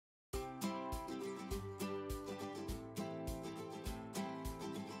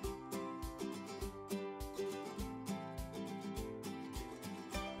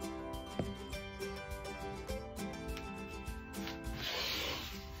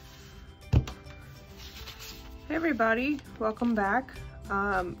Hey everybody, welcome back.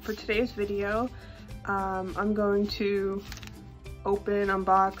 For today's video, I'm going to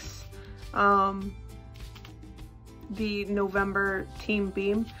unbox the November Team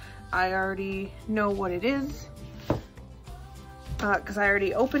Beam. I already know what it is because I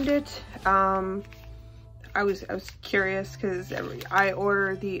already opened it. I was curious because I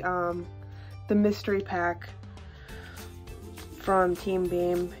order the mystery pack from Team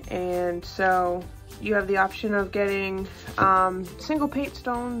Beam, and so you have the option of getting single paint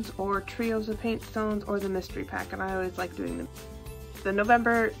stones or trios of paint stones or the mystery pack, and I always like doing them. The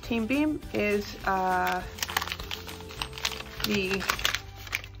November Team Beam is the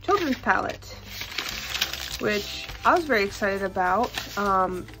children's palette, which I was very excited about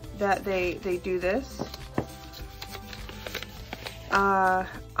that they do this.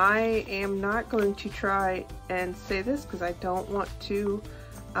 I am not going to try and say this because I don't want to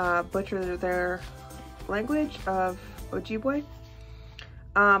butcher their language of Ojibwe,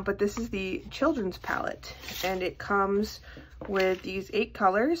 but this is the children's palette, and it comes with these 8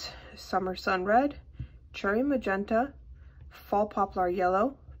 colors: Summer Sun Red, Cherry Magenta, Fall Poplar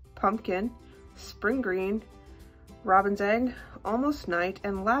Yellow, Pumpkin, Spring Green, Robin's Egg, Almost Night,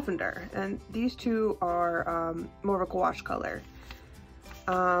 and Lavender. And these two are more of a gouache color.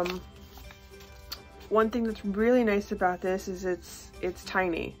 One thing that's really nice about this is it's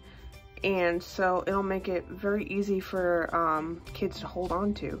tiny, and so it'll make it very easy for kids to hold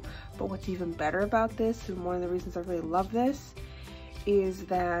on to. But what's even better about this, and one of the reasons I really love this, is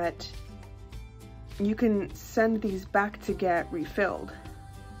that you can send these back to get refilled.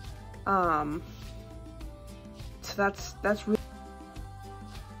 So that's really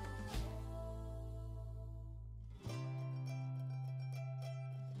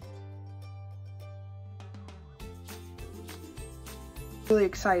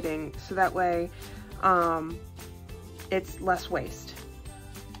exciting, so that way it's less waste.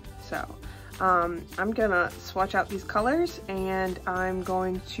 So I'm gonna swatch out these colors, and I'm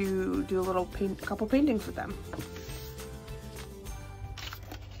going to do a couple paintings with them.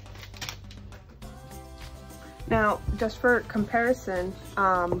 Now, just for comparison,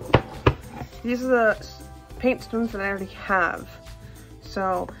 these are the paint stones that I already have.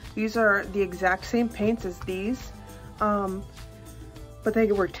 So these are the exact same paints as these, but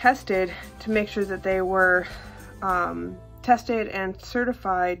they were tested to make sure that they were tested and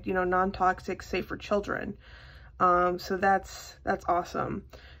certified, you know, non-toxic, safe for children. So that's awesome.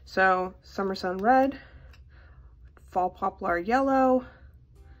 So Summer Sun Red, Fall Poplar Yellow,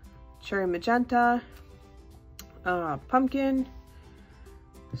 Cherry Magenta, Pumpkin,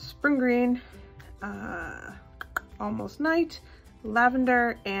 Spring Green, Almost Night,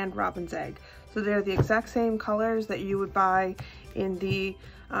 Lavender, and Robin's Egg. So they're the exact same colors that you would buy in the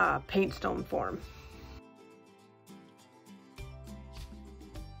paint stone form.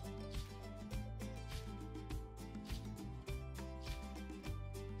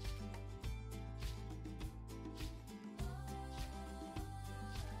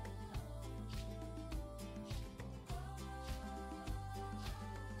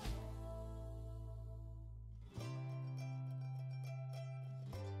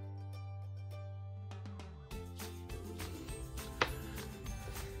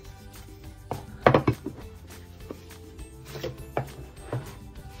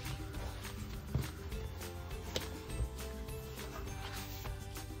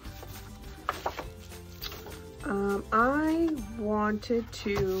 I wanted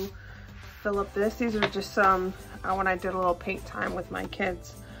to fill up this. These are just some, when I did a little paint time with my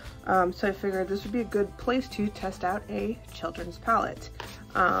kids. So I figured this would be a good place to test out a children's palette.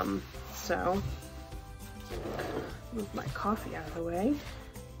 So, move my coffee out of the way.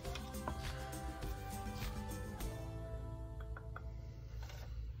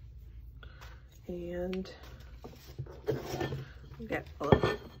 And get a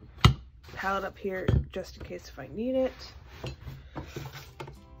little palette up here just in case if I need it.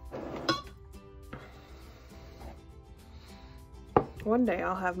 One day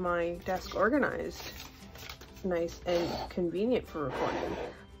I'll have my desk organized nice and convenient for recording,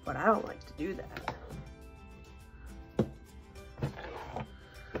 but I don't like to do that.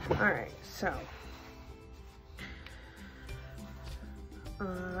 Alright, so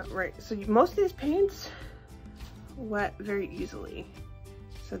right, so most of these paints wet very easily.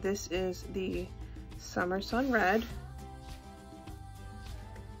 So this is the Summer Sun Red.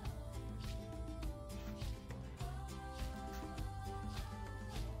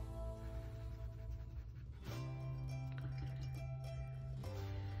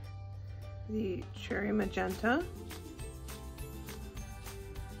 The Cherry Magenta.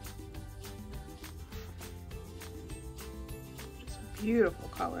 beautiful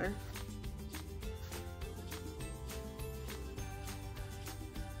color.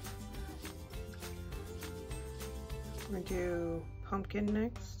 I'm gonna do pumpkin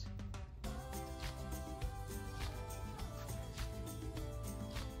next.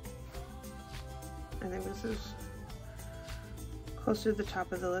 I think this is close to the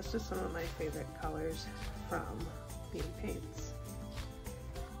top of the list of some of my favorite colors from bean paints.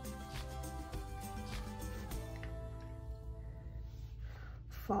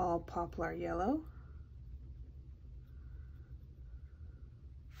 Fall poplar yellow.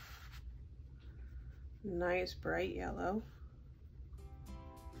 Nice bright yellow.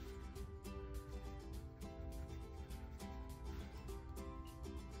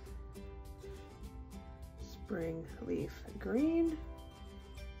 Spring leaf green.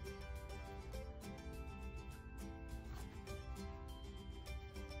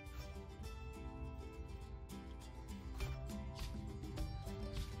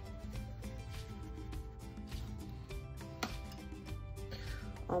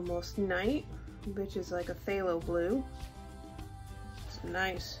 Almost night, which is like a phthalo blue. It's a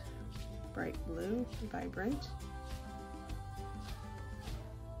nice bright blue, vibrant.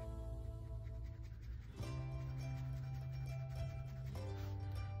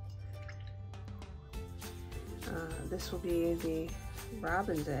 This will be the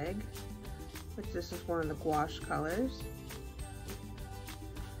robin's egg, which this is one of the gouache colors.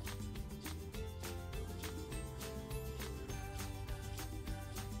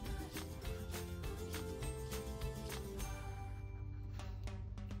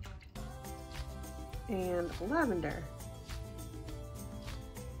 And lavender.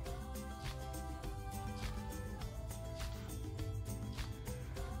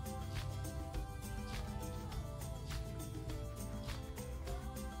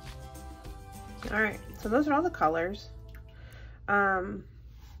 All right, so those are all the colors. One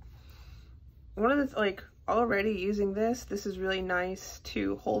of the, like, already using this is really nice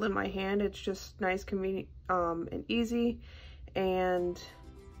to hold in my hand. It's just nice, convenient, and easy, and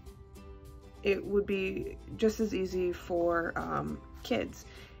it would be just as easy for kids.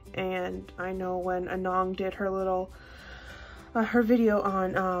 And I know when Anong did her little her video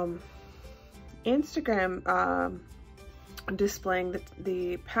on Instagram displaying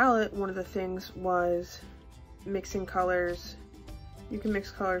the palette, one of the things was mixing colors. You can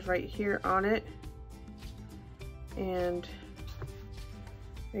mix colors right here on it, and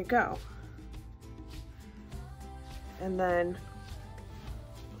there you go. And then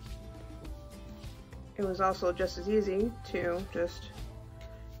it was also just as easy to just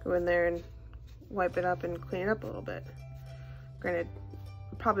go in there and wipe it up and clean it up a little bit. Granted,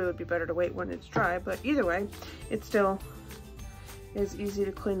 it probably would be better to wait when it's dry, but either way, it still is easy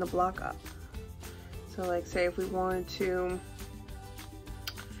to clean the block up. So like, say if we wanted to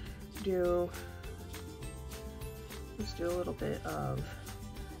do, let's do a little bit of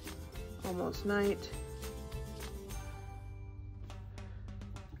Almost Night.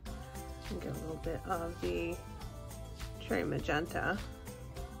 And get a little bit of the Cherry Magenta.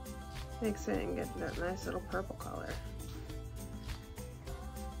 Mix it and get that nice little purple color.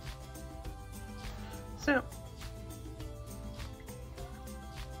 So,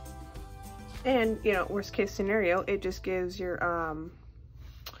 and you know, worst case scenario, it just gives your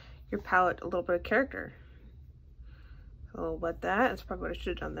palette a little bit of character. So I'll wet that. That's probably what I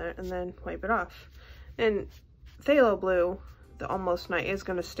should have done there, and then wipe it off. And phthalo blue, the Almost Night, is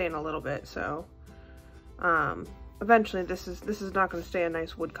going to stain a little bit, so eventually this is not going to stay a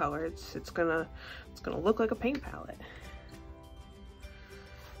nice wood color. It's gonna look like a paint palette.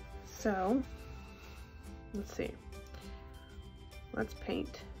 So let's see. Let's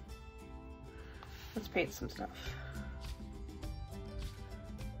paint some stuff.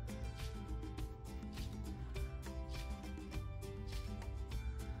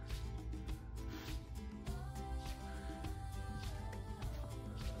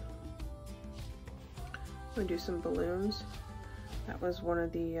 I'm gonna do some balloons. That was one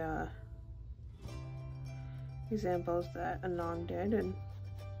of the examples that Anong did, and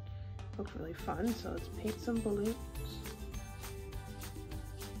looked really fun. So let's paint some balloons.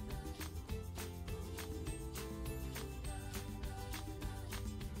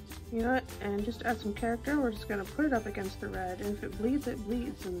 You know what? And just to add some character, we're just gonna put it up against the red, and if it bleeds, it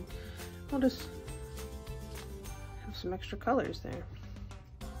bleeds, and we'll just have some extra colors there.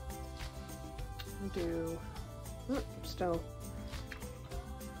 We'll do, still,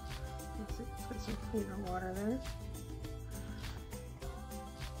 let's see, let's get some cleaner water there.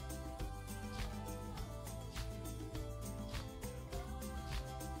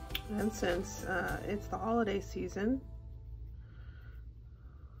 And since it's the holiday season,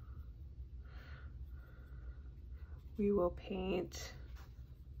 we will paint,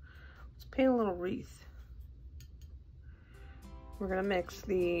 let's paint a little wreath. We're gonna mix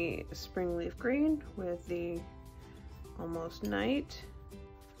the spring leaf green with the almost night.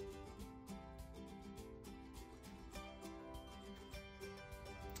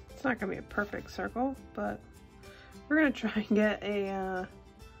 It's not gonna be a perfect circle, but we're gonna try and get a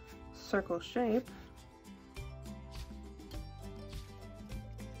circle shape.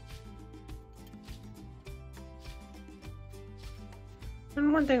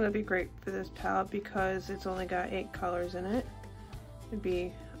 And one thing that'd be great for this palette, because it's only got 8 colors in it, it'd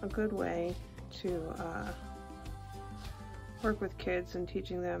be a good way to work with kids and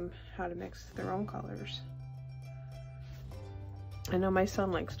teaching them how to mix their own colors. I know my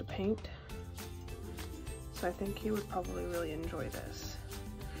son likes to paint, so I think he would probably really enjoy this.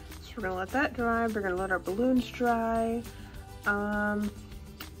 So we're gonna let that dry. We're gonna let our balloons dry.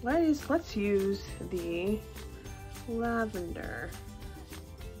 Let's use the lavender.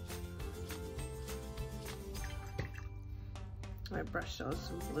 My brush shows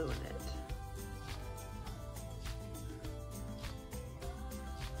some blue in it.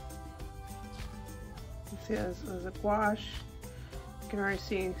 You see, as a gouache, you can already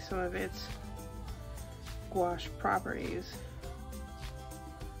see some of its gouache properties.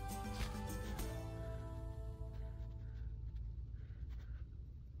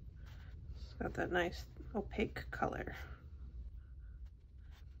 It's got that nice opaque color.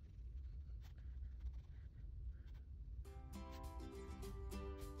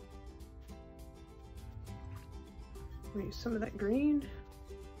 We use some of that green.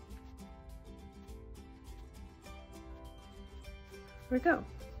 There we go.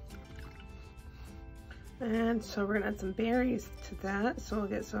 And so we're gonna add some berries to that, so we'll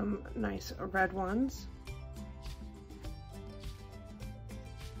get some nice red ones.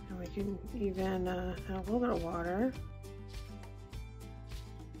 And we can even add a little bit of water.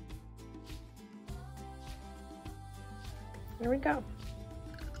 There we go.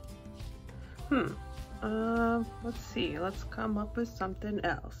 Let's see, let's come up with something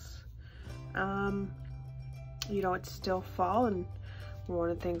else. You know, it's still fall, and one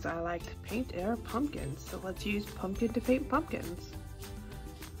of the things I like to paint are pumpkins. So let's use pumpkin to paint pumpkins.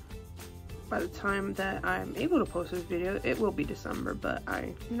 By the time that I'm able to post this video, it will be December, but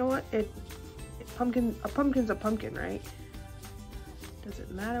you know what? A pumpkin's a pumpkin, right? Does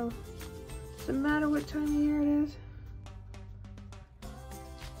it matter? Does it matter what time of year it is?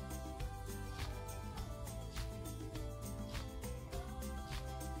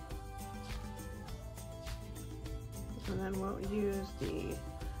 And then we'll use the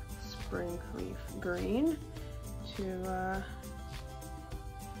spring leaf green to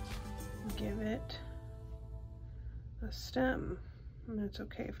give it a stem. And it's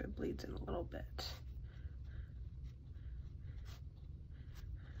okay if it bleeds in a little bit.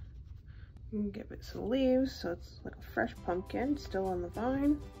 And give it some leaves so it's like a fresh pumpkin still on the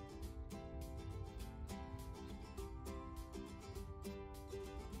vine.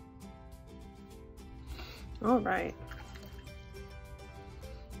 All right.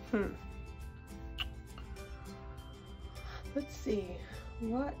 Let's see,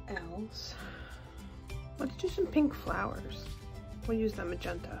 what else? Let's do some pink flowers. We'll use the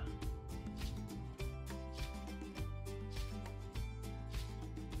magenta.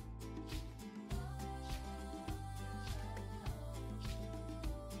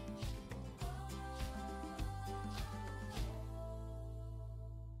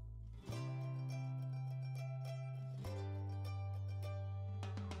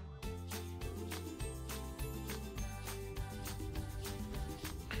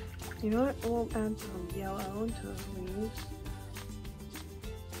 You know what? We'll add some yellow into the leaves.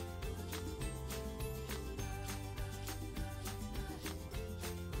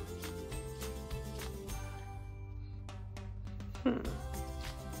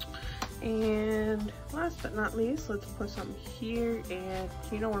 And last but not least, let's put some here. And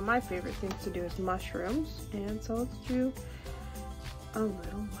you know, one of my favorite things to do is mushrooms. And so let's do a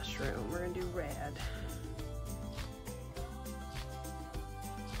little mushroom. We're gonna do red.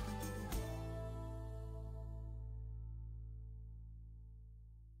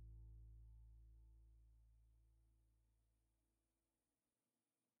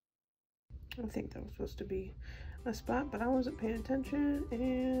 I think that was supposed to be a spot, but I wasn't paying attention,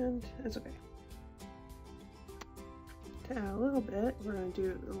 and it's okay. To add a little bit, we're going to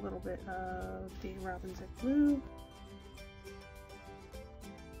do a little bit of the Robin Zip blue.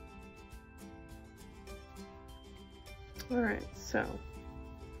 Alright, so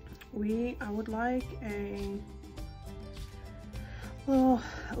I would like a a little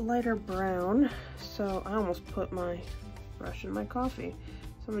lighter brown. So I almost put my brush in my coffee.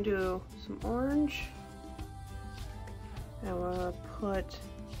 So I'm gonna do some orange. And I'm gonna put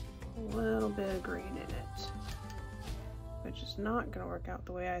a little bit of green in it, which is not gonna work out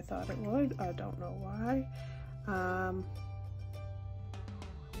the way I thought it would. I don't know why.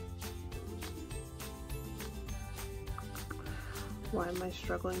 Why am I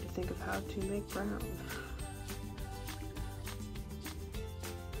struggling to think of how to make brown?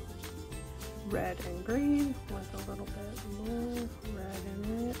 Red and green with a little bit more red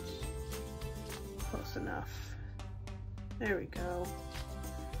in it. Close enough. There we go.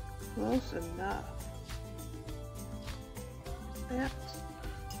 Close enough. That.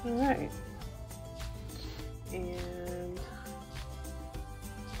 Alright. And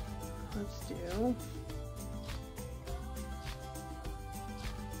let's do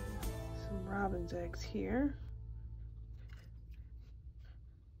some robin's eggs here.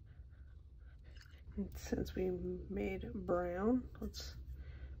 And since we made brown, let's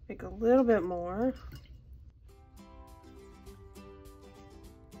make a little bit more.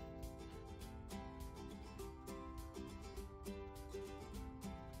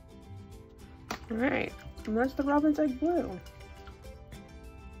 All right, and that's the robin's egg blue.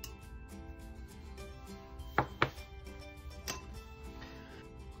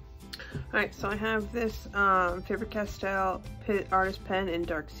 Alright, so I have this Faber-Castell Pitt Artist Pen in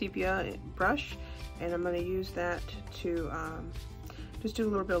dark sepia brush, and I'm going to use that to just do a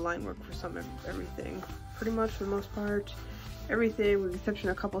little bit of line work for some of everything. Pretty much for the most part, everything with the exception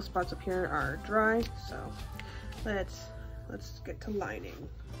of a couple of spots up here are dry, so let's get to lining.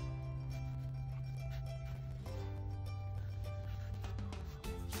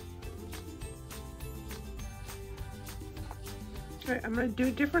 Alright, I'm going to do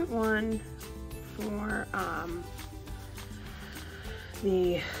a different one for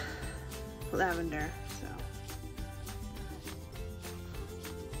the lavender. So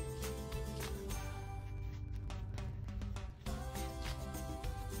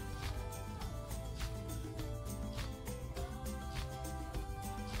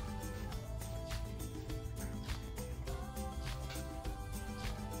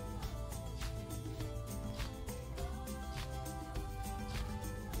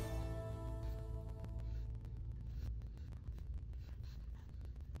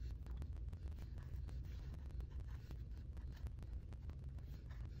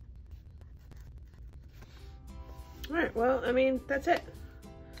alright, well, I mean, that's it.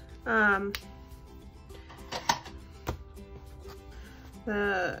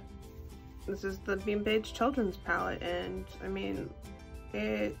 This is the Beam Beige Children's palette, and I mean,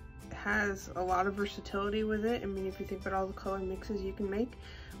 it has a lot of versatility with it. I mean, if you think about all the color mixes you can make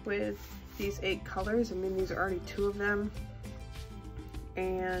with these 8 colors, I mean, these are already 2 of them,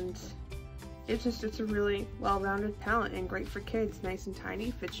 and it's a really well-rounded palette and great for kids. Nice and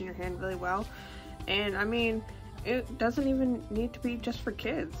tiny, fits in your hand really well, and I mean, it doesn't even need to be just for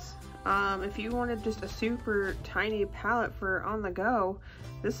kids. If you wanted just a super tiny palette for on the go,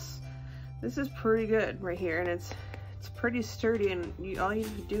 this is pretty good right here, and it's pretty sturdy, and all you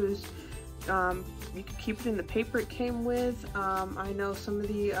have to do is you can keep it in the paper it came with. I know some of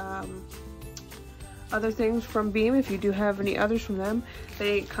the other things from Beam, if you do have any others from them,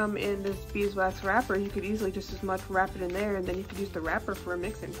 they come in this beeswax wrapper. You could easily just as much wrap it in there, and then you could use the wrapper for a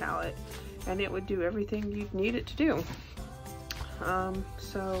mixing palette, and it would do everything you'd need it to do.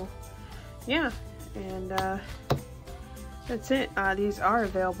 So yeah, and that's it. These are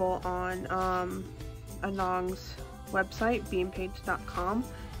available on Anong's website, beampaints.com,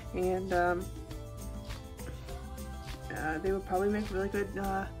 and they would probably make really good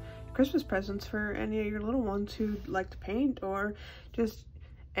Christmas presents for any of your little ones who like to paint, or just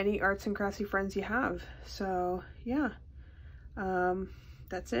any arts and craftsy friends you have. So yeah,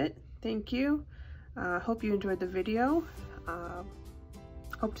 that's it. Thank you. Hope you enjoyed the video.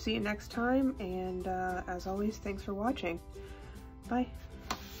 Hope to see you next time, and as always, thanks for watching. Bye.